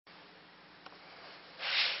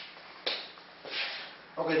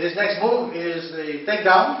Okay, this next move is the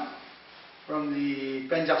takedown from the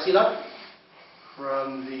Penjak Silat,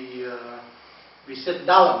 from the Bizet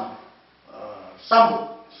Dhalim.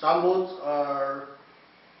 Sambut. Sambuts are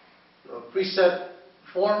preset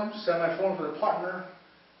form, semi-form for the partner,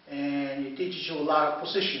 and it teaches you a lot of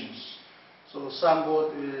positions. So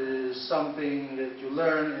Sambut is something that you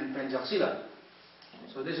learn in Penjak Silat.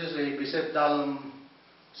 So this is a Bizet Dhalim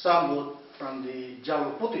Sambut from the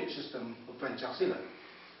Jalur Putih system of Penjak Silat.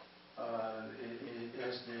 It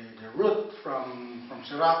has the root from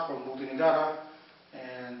Sirat, from Butinegara,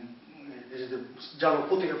 and this is the Jalur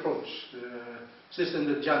Putih approach, the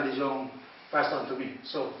system that Jan de Jong passed on to me.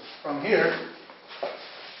 So from here,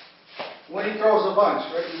 when he throws a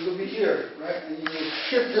punch, right, you will be here, right, and you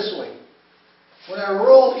shift this way. When I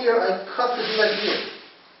roll here, I cut the leg here.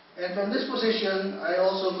 And from this position, I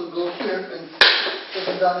also could go here and take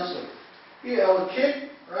it down this way. Here, I would kick,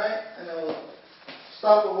 right, and I will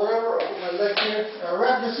stop or whatever, I'll put my leg here, I'll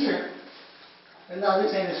wrap this here, and now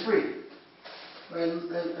this hand is free.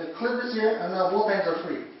 And I clip this here, and now both hands are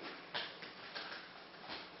free.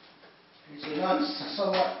 So now it's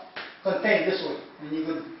somewhat contained this way, and you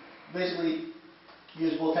could basically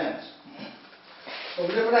use both hands. From a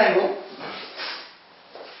different angle.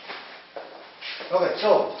 Okay,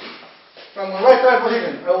 so from the right side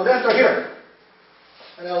position, I would enter here,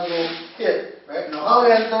 and I will go hit, right? Now how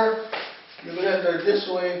I enter, you could enter this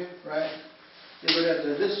way, right? You could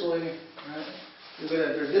enter this way, right? You could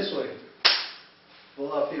enter this way. Go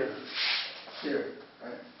up here,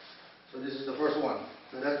 right? So this is the first one.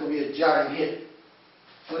 So that could be a jarring hit.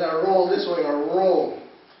 When I roll this way, I roll.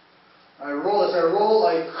 As I roll,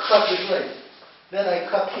 I cut this leg. Then I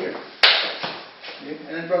cut here. Okay?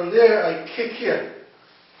 And then from there, I kick here.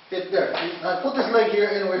 Hit there. I put this leg here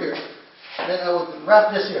and over here. Then I would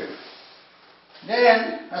wrap this here.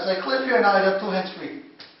 Then, as I clip here, now I have two hands free.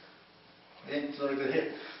 Okay? So I could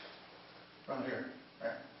hit from here.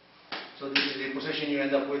 Right? So this is the position you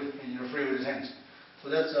end up with, and you're free with his hands. So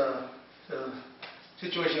that's a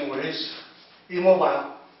situation where he's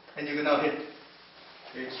immobile, and you can now hit.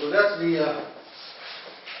 Okay, so that's the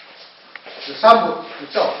sambut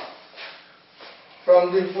itself.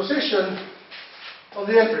 From the position of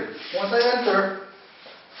the entry. Once I enter,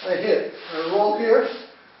 I hit. I roll here.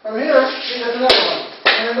 From here, see, that's another one.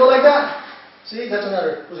 And then go like that. See, that's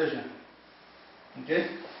another position. Okay?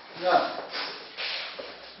 Now,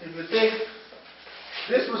 if you take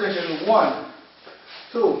this position, 1,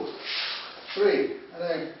 2, 3, and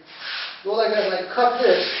I go like that, and I cut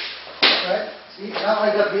this, right? See, now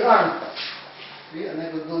I got the arm. See, and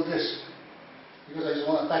I could do this. Because I just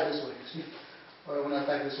want to attack this way. See? Or I want to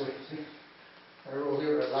attack this way. See? I roll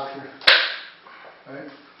here, I lock here. Right?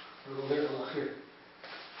 I roll here, I lock here.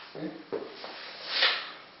 Okay?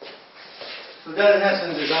 So that in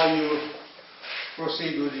essence is how you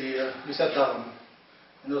proceed with the Bizet Dhalim.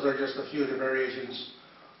 And those are just a few of the variations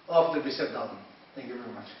of the Bizet Dhalim. Thank you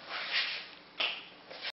very much.